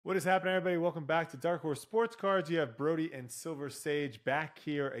What is happening, everybody? Welcome back to Darkhorse Sports Cards. You have Brody and Silver Sage back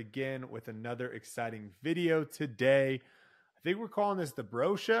here again with another exciting video today. I think we're calling this the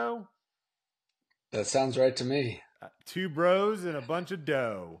Bro Show. That sounds right to me. Two bros and a bunch of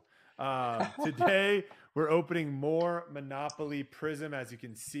dough. Today, we're opening more Monopoly Prizm, as you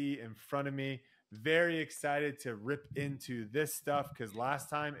can see in front of me. Very excited to rip into this stuff because last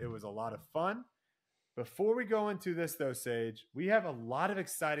time it was a lot of fun. Before we go into this, though, Sage, we have a lot of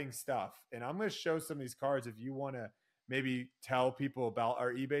exciting stuff. And I'm going to show some of these cards if you want to maybe tell people about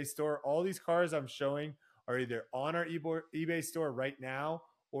our eBay store. All these cards I'm showing are either on our eBay store right now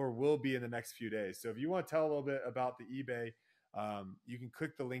or will be in the next few days. So if you want to tell a little bit about the eBay, you can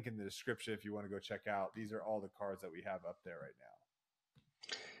click the link in the description if you want to go check out. These are all the cards that we have up there right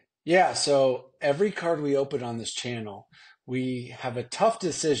now. Yeah, so every card we open on this channel, we have a tough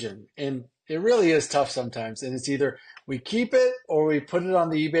decision. And it really is tough sometimes. And it's either we keep it or we put it on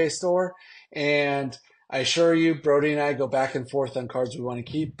the eBay store. And I assure you, Brody and I go back and forth on cards we want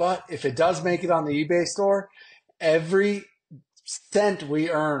to keep. But if it does make it on the eBay store, every cent we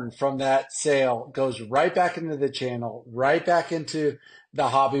earn from that sale goes right back into the channel, right back into the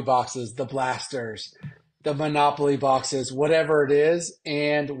hobby boxes, the blasters, the Monopoly boxes, whatever it is,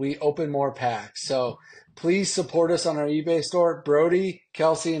 and we open more packs. So please support us on our eBay store. Brody,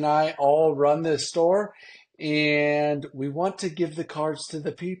 Kelsey, and I all run this store, and we want to give the cards to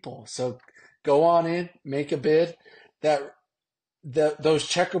the people. So go on in, make a bid. Those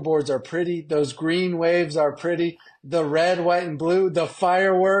checkerboards are pretty. Those green waves are pretty. The red, white, and blue, the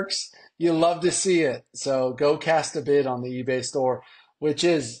fireworks, you love to see it. So go cast a bid on the eBay store, which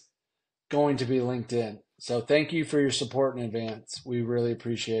is going to be linked in. So thank you for your support in advance. We really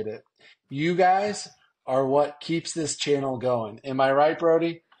appreciate it. You guys are what keeps this channel going. Am I right,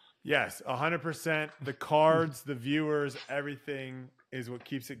 Brody? Yes, 100%. The cards, the viewers, everything is what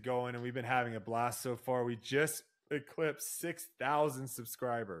keeps it going. And we've been having a blast so far. We just eclipsed 6,000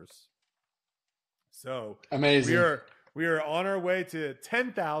 subscribers. So amazing. We are on our way to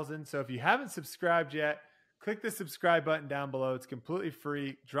 10,000. So if you haven't subscribed yet, click the subscribe button down below. It's completely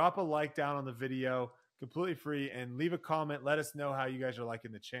free. Drop a like down on the video, completely free, and leave a comment. Let us know how you guys are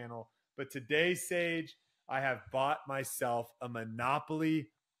liking the channel. But today, Sage, I have bought myself a Monopoly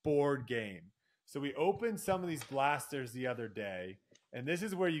board game. So we opened some of these blasters the other day, and this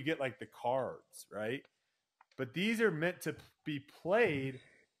is where you get like the cards, right? But these are meant to be played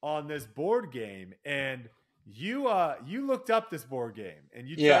on this board game, and you looked up this board game and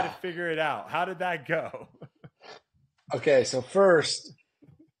you tried to figure it out. How did that go? Okay, so first,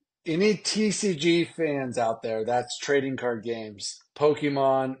 any TCG fans out there, that's trading card games,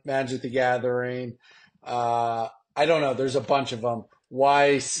 Pokemon, Magic the Gathering, I don't know, there's a bunch of them.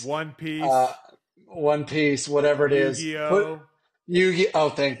 Weiss, One Piece, whatever it is. Yu-Gi-Oh. Oh,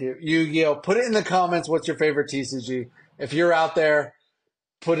 thank you. Yu-Gi-Oh. Put it in the comments what's your favorite TCG. If you're out there,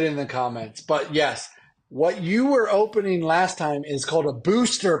 put it in the comments. But yes, what you were opening last time is called a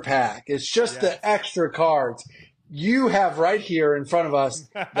booster pack. It's just the extra cards. You have right here in front of us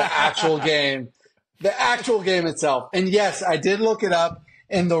the actual game, itself. And yes, I did look it up,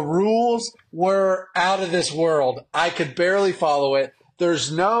 and the rules were out of this world. I could barely follow it.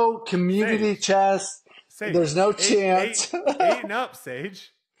 There's no community chest. Sage, there's no chance. 8 and up,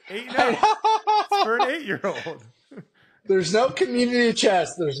 Sage. 8 and up. It's for an 8-year-old. There's no community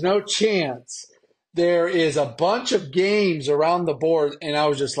chest. There's no chance. There is a bunch of games around the board, and I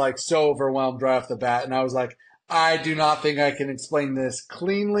was just like so overwhelmed right off the bat. And I was like, I do not think I can explain this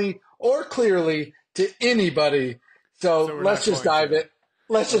cleanly or clearly to anybody. So let's just dive in.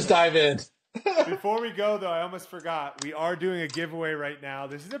 Let's just dive in. Before we go, though, I almost forgot. We are doing a giveaway right now.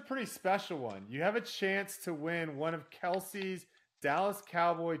 This is a pretty special one. You have a chance to win one of Kelsey's Dallas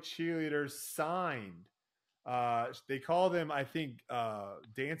Cowboy cheerleaders signed. They call them, I think,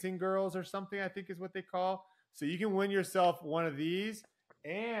 dancing girls or something, I think is what they call. So you can win yourself one of these.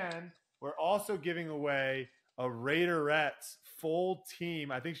 And we're also giving away a Raiderettes full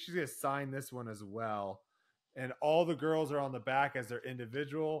team. I think she's going to sign this one as well. And all the girls are on the back as their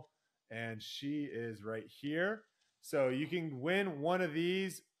individual. And she is right here. So you can win one of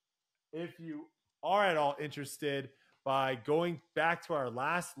these if you are at all interested by going back to our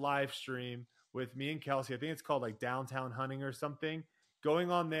last live stream with me and Kelsey. I think it's called like Downtown Hunting or something.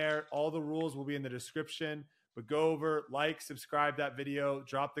 Going on there, all the rules will be in the description. But go over, like, subscribe that video,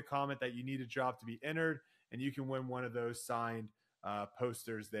 drop the comment that you need to drop to be entered, and you can win one of those signed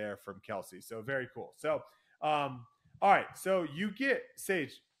posters there from Kelsey. So very cool. So, all right. So you get,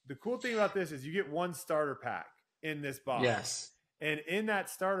 Sage, the cool thing about this is you get one starter pack in this box. Yes. And in that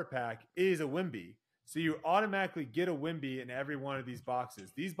starter pack is a Wemby. So you automatically get a Wemby in every one of these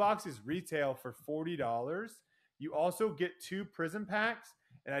boxes. These boxes retail for $40. You also get 2 Prizm packs,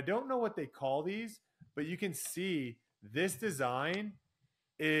 and I don't know what they call these, but you can see this design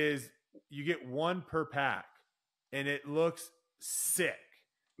is you get 1 per pack, and it looks sick.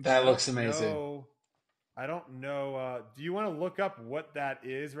 That looks amazing. I don't know. Do you want to look up what that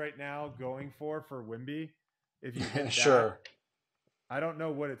is right now going for Wemby? If you hit Sure. I don't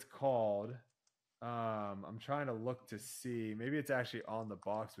know what it's called. I'm trying to look to see. Maybe it's actually on the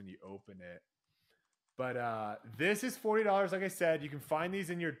box when you open it. But this is $40. Like I said, you can find these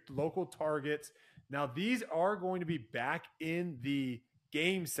in your local Targets. Now, these are going to be back in the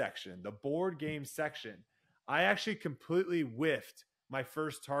game section, the board game section. I actually completely whiffed my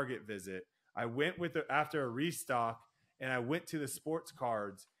first Target visit. I went after a restock, and I went to the sports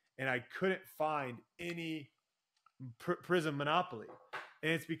cards, and I couldn't find any Prizm Monopoly.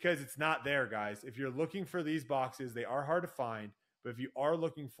 And it's because it's not there, guys. If you're looking for these boxes, they are hard to find. But if you are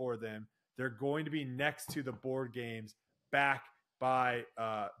looking for them, they're going to be next to the board games back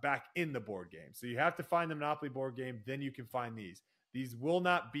in the board game. So you have to find the Monopoly board game, then you can find these. These will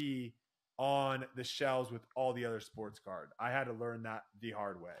not be on the shelves with all the other sports cards. I had to learn that the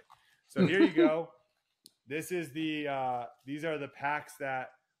hard way. So here you go. This is these are the packs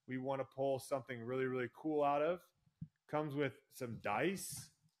that we want to pull something really, really cool out of. Comes with some dice.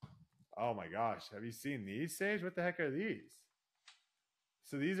 Oh my gosh. Have you seen these, Sage? What the heck are these?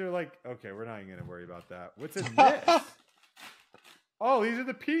 So these are like, okay, we're not even going to worry about that. What's in this? Oh, these are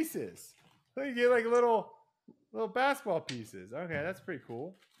the pieces. You get like little basketball pieces. Okay, that's pretty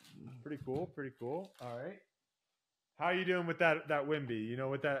cool. Pretty cool. All right. How are you doing with that Wemby? You know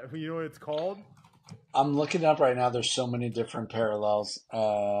what it's called? I'm looking it up right now. There's so many different parallels.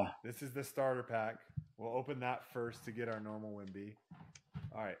 This is the starter pack. We'll open that first to get our normal Wemby.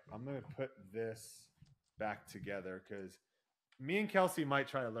 All right, I'm going to put this back together because me and Kelsey might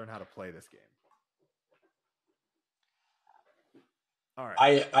try to learn how to play this game. All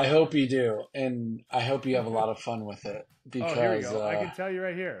right. I hope you do, and I hope you have a lot of fun with it. Because here we go. I can tell you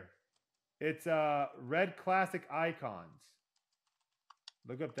right here. It's Red Classic Icons.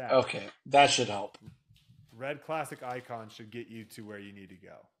 Look up that. Okay, that should help. Red Classic Icons should get you to where you need to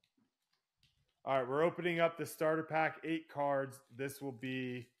go. All right, we're opening up the starter pack, 8 cards. This will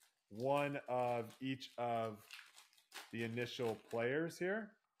be one of each of the initial players here.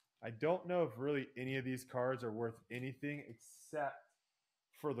 I don't know if really any of these cards are worth anything except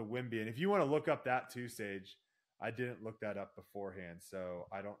for the Wemby. And if you want to look up that too, Sage, I didn't look that up beforehand, so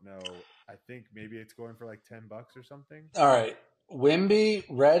I don't know. I think maybe it's going for like $10 or something. All right, Wemby,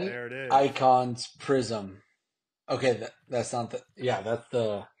 Red Icons, Prizm. Okay, that's not the. Yeah, that's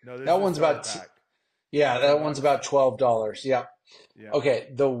the. No, that one's about. That one's about $12. Yeah. Okay,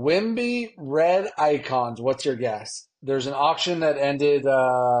 the Wemby Red Icons. What's your guess? There's an auction that ended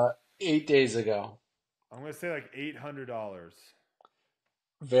 8 days ago. I'm gonna say like $800.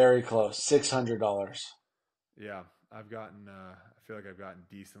 Very close, $600. Yeah, I've gotten. I feel like I've gotten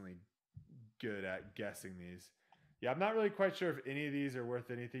decently good at guessing these. Yeah, I'm not really quite sure if any of these are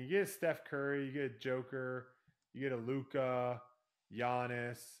worth anything. You get a Steph Curry, you get a Joker, you get a Luka,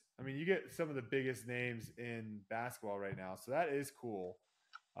 Giannis. I mean, you get some of the biggest names in basketball right now, so that is cool.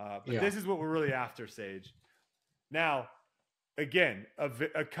 But this is what we're really after, Sage. Now, again,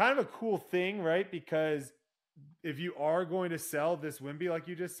 a kind of a cool thing, right? Because if you are going to sell this Wemby, like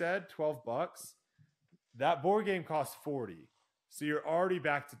you just said, $12, that board game costs $40. So you're already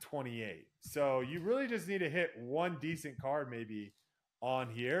back to $28. So you really just need to hit one decent card maybe on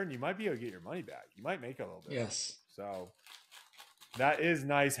here, and you might be able to get your money back. You might make a little bit. Yes. So that is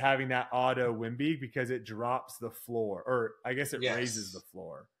nice having that auto Wemby because it drops the floor, or I guess it raises the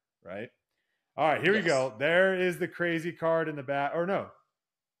floor, right? All right, here we go. There is the crazy card in the back. Or no,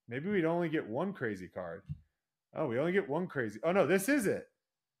 maybe we'd only get one crazy card. Oh, we only get one crazy. Oh, no, this is it.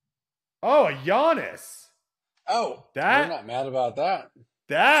 Oh, a Giannis. Oh, we're not mad about that.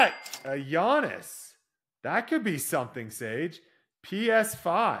 A Giannis. That could be something, Sage.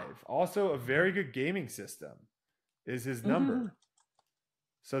 PS5. Also a very good gaming system is his number. Mm-hmm.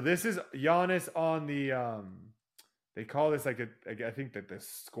 So this is Giannis on the they call this like I think that the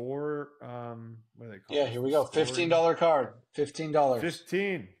score what do they call it? Yeah, here we go. $15 card. $15.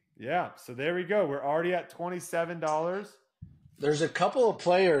 15. Yeah. So there we go. We're already at $27. There's a couple of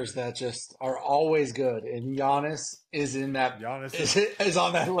players that just are always good, and Giannis is in that. Giannis is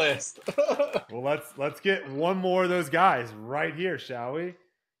on that list. Well, let's get one more of those guys right here, shall we?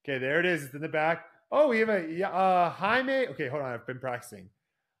 Okay, there it is. It's in the back. Oh, we have a Jaime. Okay, hold on. I've been practicing.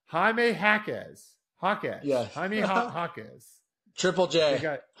 Jaime Jaquez. Yes. Jaime Jaquez. Triple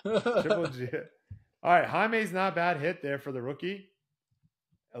J. Triple J. All right, Jaime's not a bad hit there for the rookie.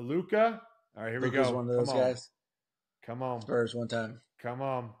 Luka. All right, here we Luka's go. one of those guys. Come on. Spurs one time. Come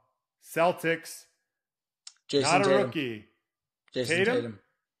on. Celtics. Jason Not a Tatum. rookie. Jason Tatum.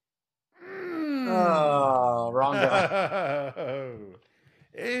 Mm. Oh, wrong guy.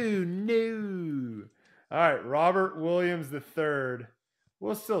 Oh, no. All right, Robert Williams III.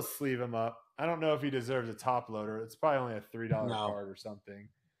 We'll still sleeve him up. I don't know if he deserves a top loader. It's probably only a $3 card or something.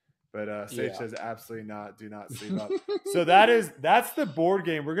 But Sage says absolutely not. Do not sleeve up. So that's the board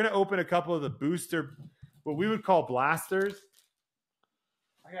game. We're gonna open a couple of the booster, what we would call blasters.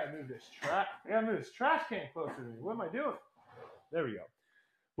 I gotta move this trash. I gotta move this trash can closer to me. What am I doing? There we go.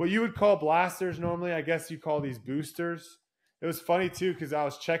 What you would call blasters normally, I guess you call these boosters. It was funny too because I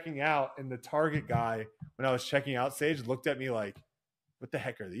was checking out, and the Target guy, when I was checking out, Sage looked at me like, "What the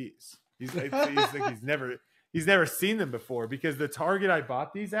heck are these?" He's like he's never seen them before because the Target I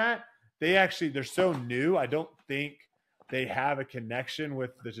bought these at, they're so new. I don't think they have a connection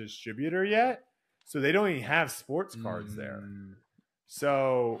with the distributor yet, so they don't even have sports cards there.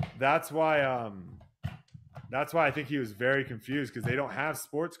 So that's why I think he was very confused because they don't have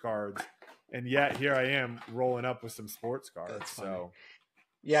sports cards, and yet here I am rolling up with some sports cards. So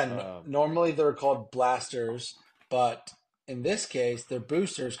yeah, normally they're called blasters, but in this case they're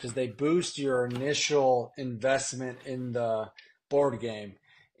boosters because they boost your initial investment in the board game,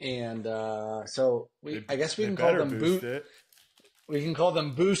 and so I guess we can call them we can call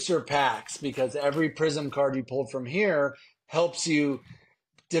them booster packs because every Prizm card you pulled from here helps you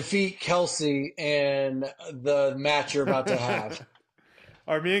defeat Kelsey in the match you're about to have.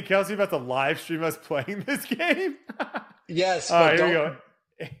 Are me and Kelsey about to live stream us playing this game? Yes, but here we go.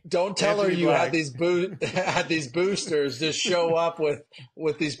 Don't tell her you had these boosters. Just show up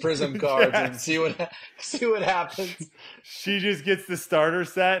with these Prizm cards and see what happens. She just gets the starter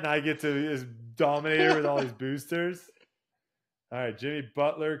set, and I get to just dominate her with all these boosters. All right, Jimmy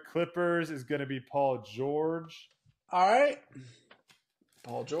Butler, Clippers is going to be Paul George. All right,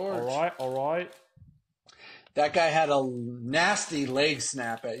 Paul George. All right. That guy had a nasty leg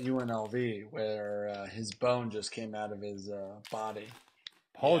snap at UNLV where his bone just came out of his body.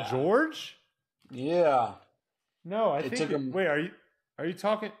 Paul George? Yeah. No, I think. Wait, are you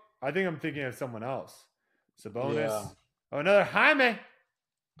talking? I think I'm thinking of someone else. Sabonis. Yeah. Oh, another Jaime.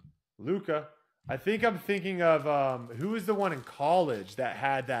 Luka. I think I'm thinking of who was the one in college that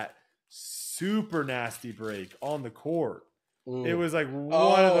had that super nasty break on the court. Ooh. It was like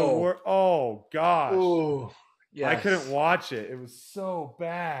one of the worst. Oh gosh. Ooh. Yes. I couldn't watch it. It was so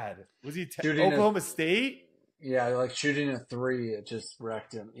bad. Was he Oklahoma State? Yeah, like shooting a three, it just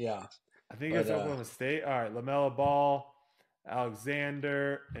wrecked him. Yeah. I think it's Oklahoma State. All right, LaMelo Ball,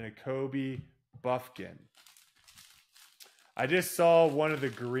 Alexander, and a Kobe Buffkin. I just saw one of the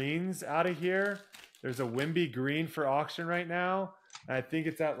greens out of here. There's a Wemby green for auction right now. And I think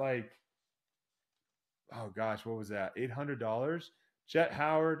it's at like, oh gosh, what was that? $800. Jet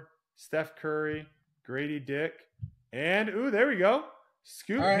Howard, Steph Curry, Grady Dick, and there we go.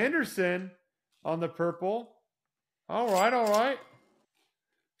 Scoot Henderson on the purple. All right.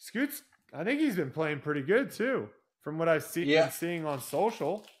 Scoot's, I think he's been playing pretty good too, from what I've been seeing on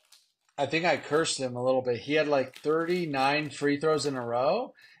social. I think I cursed him a little bit. He had like 39 free throws in a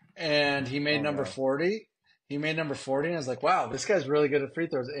row, and he made number 40. He made number 40, and I was like, wow, this guy's really good at free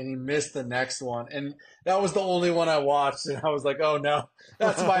throws. And he missed the next one. And that was the only one I watched. And I was like, oh no,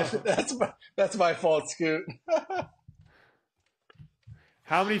 that's my fault, Scoot.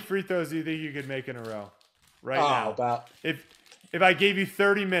 How many free throws do you think you could make in a row now? About if I gave you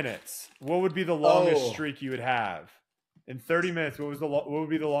 30 minutes, what would be the longest streak you would have? In 30 minutes, what would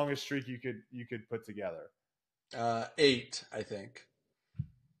be the longest streak you could put together? 8, I think.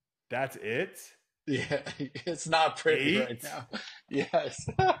 That's it? Yeah, it's not pretty 8? right now. Yes.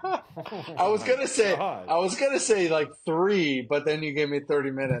 I was gonna say like 3, but then you gave me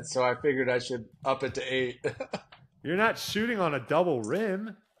 30 minutes, so I figured I should up it to 8. You're not shooting on a double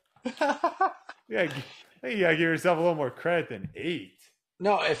rim. Yeah, you gotta give yourself a little more credit than 8.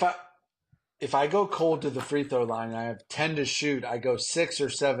 No, if I go cold to the free throw line and I have 10 to shoot, I go 6 or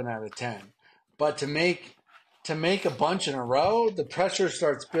 7 out of 10. But to make a bunch in a row, the pressure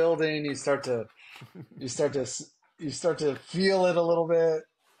starts building. You start to feel it a little bit.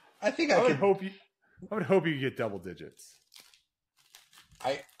 I would hope you get double digits.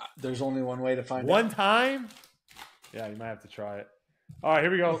 There's only one way to find out. One time? Yeah, you might have to try it. All right,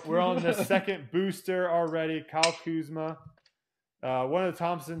 here we go. We're on the second booster already. Kyle Kuzma, one of the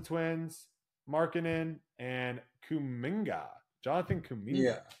Thompson twins, Markkanen, and Kuminga. Jonathan Kuminga.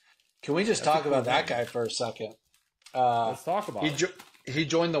 Yeah. Can we just talk about that guy for a second? Let's talk about it. he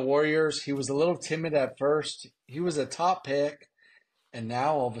joined the Warriors. He was a little timid at first. He was a top pick, and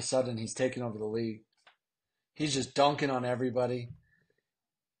now all of a sudden he's taking over the league. He's just dunking on everybody.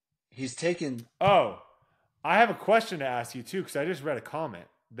 He's taken. Oh, I have a question to ask you too, because I just read a comment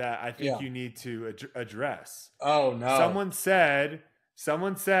that I think Yeah. you need to address. Oh no!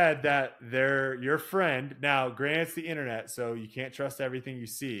 Someone said that they're your friend. Now, granted, it's the internet, so you can't trust everything you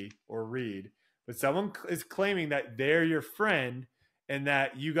see or read. But someone is claiming that they're your friend and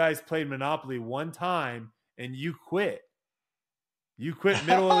that you guys played Monopoly one time and you quit. You quit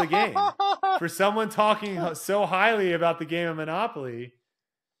middle of the game. For someone talking so highly about the game of Monopoly,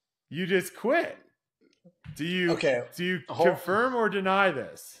 you just quit. Do you confirm or deny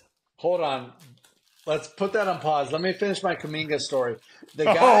this? Hold on. Let's put that on pause. Let me finish my Kaminga story. The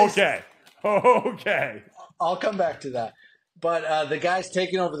guys, Okay. I'll come back to that. But the guy's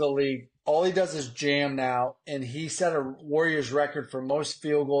taking over the league. All he does is jam now, and he set a Warriors record for most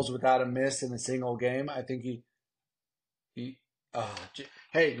field goals without a miss in a single game. I think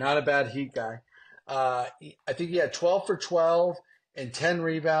hey, not a bad Heat guy. I think he had 12 for 12 and 10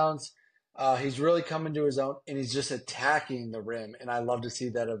 rebounds. He's really coming to his own, and he's just attacking the rim. And I love to see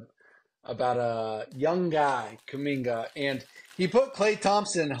that about a young guy, Kaminga. And he put Klay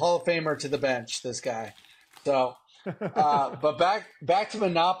Thompson, Hall of Famer, to the bench, this guy. So, but back to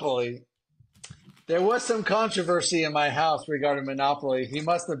Monopoly. There was some controversy in my house regarding Monopoly. He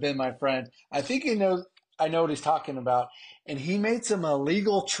must have been my friend. I think I know what he's talking about. And he made some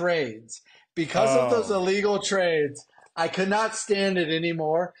illegal trades. Because of those illegal trades, I could not stand it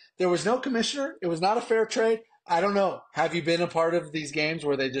anymore. There was no commissioner. It was not a fair trade. I don't know. Have you been a part of these games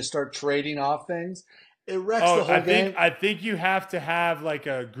where they just start trading off things? It wrecks the whole game. I think you have to have like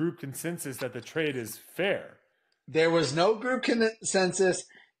a group consensus that the trade is fair. There was no group consensus.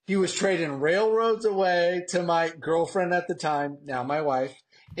 He was trading railroads away to my girlfriend at the time, now my wife,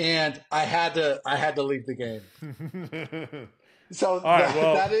 and I had to leave the game. So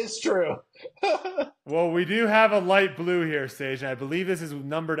that is true. Well, we do have a light blue here, Sage, and I believe this is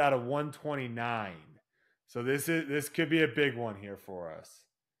numbered out of 129. So this could be a big one here for us.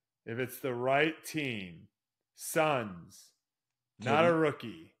 If it's the right team. Suns. Not a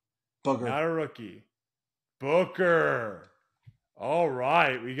rookie. Booker. Not a rookie. Booker. All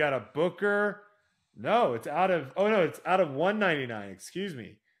right. We got a Booker. No, it's out of 199. Excuse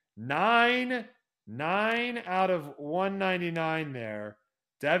me. 9 out of 199 there.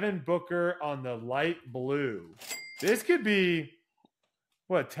 Devin Booker on the light blue. This could be,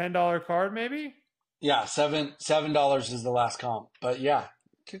 what, $10 card maybe? Yeah, $7 is the last comp. But yeah,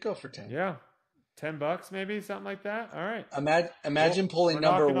 could go for 10. Yeah. $10 maybe, something like that. All right. Imagine pulling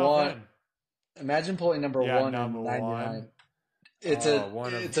number one. Imagine pulling number one in 99. One. It's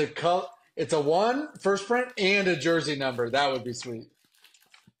a one first print and a jersey number. That would be sweet.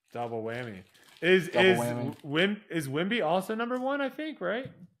 Double whammy. Is Wemby also number one? I think, right?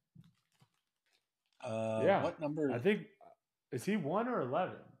 Yeah. What number? I think, is he 1 or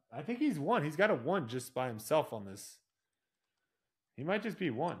 11? I think he's 1. He's got a 1 just by himself on this. He might just be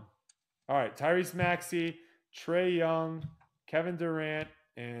 1. All right, Tyrese Maxey, Trae Young, Kevin Durant,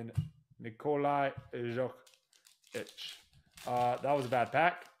 and Nikolai Jokic. That was a bad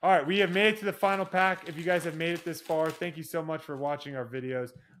pack. All right, we have made it to the final pack. If you guys have made it this far, thank you so much for watching our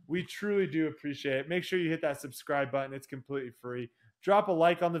videos. We truly do appreciate it. Make sure you hit that subscribe button. It's completely free. Drop a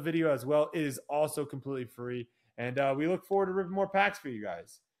like on the video as well. It is also completely free. And we look forward to ripping more packs for you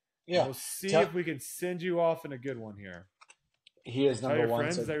guys. Yeah. And we'll see if we can send you off in a good one here. He is number one.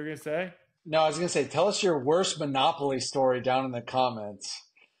 Friends, is that what you're going to say? No, I was going to say, tell us your worst Monopoly story down in the comments.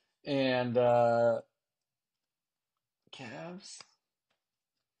 And Cavs?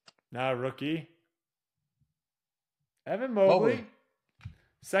 Not a rookie. Evan Mobley.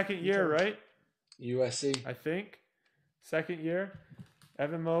 Second year, right? USC. I think. Second year.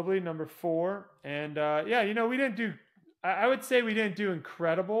 Evan Mobley, number 4. And, we didn't do – I would say we didn't do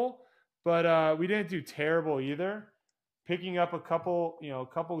incredible, but we didn't do terrible either. Picking up a couple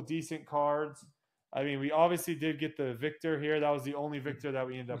decent cards. I mean, we obviously did get the Victor here. That was the only Victor that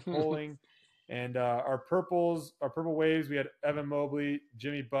we ended up pulling. And our purple waves, we had Evan Mobley,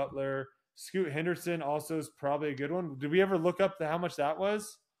 Jimmy Butler, Scoot Henderson also is probably a good one. Did we ever look up how much that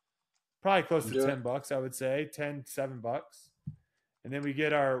was? Probably close to $10, I would say. $7. And then we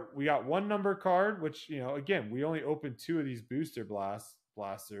got one number card, which, again, we only opened 2 of these booster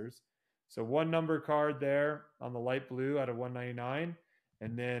blasters. So one number card there on the light blue out of 199.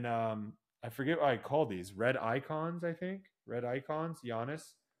 And then I forget what I call these. Red icons, I think. Red icons.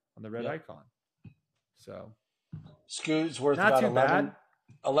 Giannis on the red icon. So Scoot's worth not about too bad.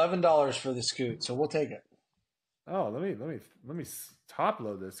 $11 for the Scoot, so we'll take it. Oh, let me top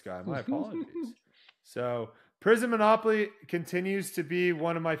load this guy. My apologies. So Prizm Monopoly continues to be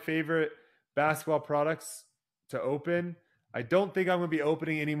one of my favorite basketball products to open. I don't think I'm going to be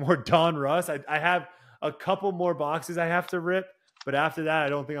opening any more Don Russ. I have a couple more boxes I have to rip, but after that, I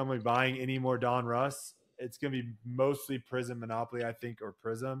don't think I'm going to be buying any more Don Russ. It's going to be mostly Prizm Monopoly, I think, or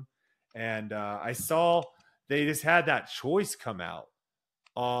Prizm. And I saw they just had that choice come out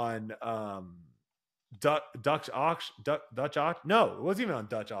on Dutch auction. Dutch auction? No, it wasn't even on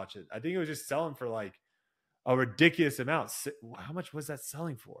Dutch auction. I think it was just selling for like a ridiculous amount. How much was that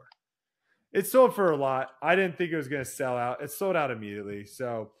selling for? It sold for a lot. I didn't think it was going to sell out. It sold out immediately.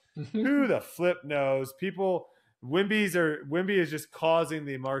 So who the flip knows? People, Wemby is just causing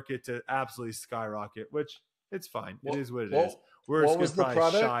the market to absolutely skyrocket, which it's fine. It is what it is. We're just going to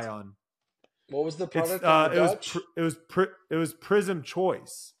probably shy on. What was the product? On the Dutch? It was Prizm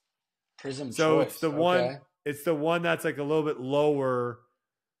Choice. Prizm so Choice. It's the one. It's the one that's like a little bit lower.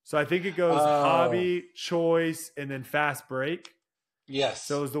 So I think it goes Hobby, Choice, and then Fast Break. Yes.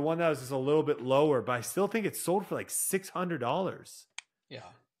 So it was the one that was just a little bit lower, but I still think it sold for like $600. Yeah.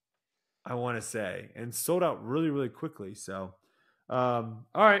 I want to say, and sold out really, really quickly. So, all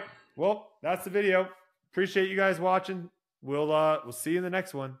right. Well, that's the video. Appreciate you guys watching. We'll see you in the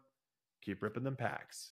next one. Keep ripping them packs.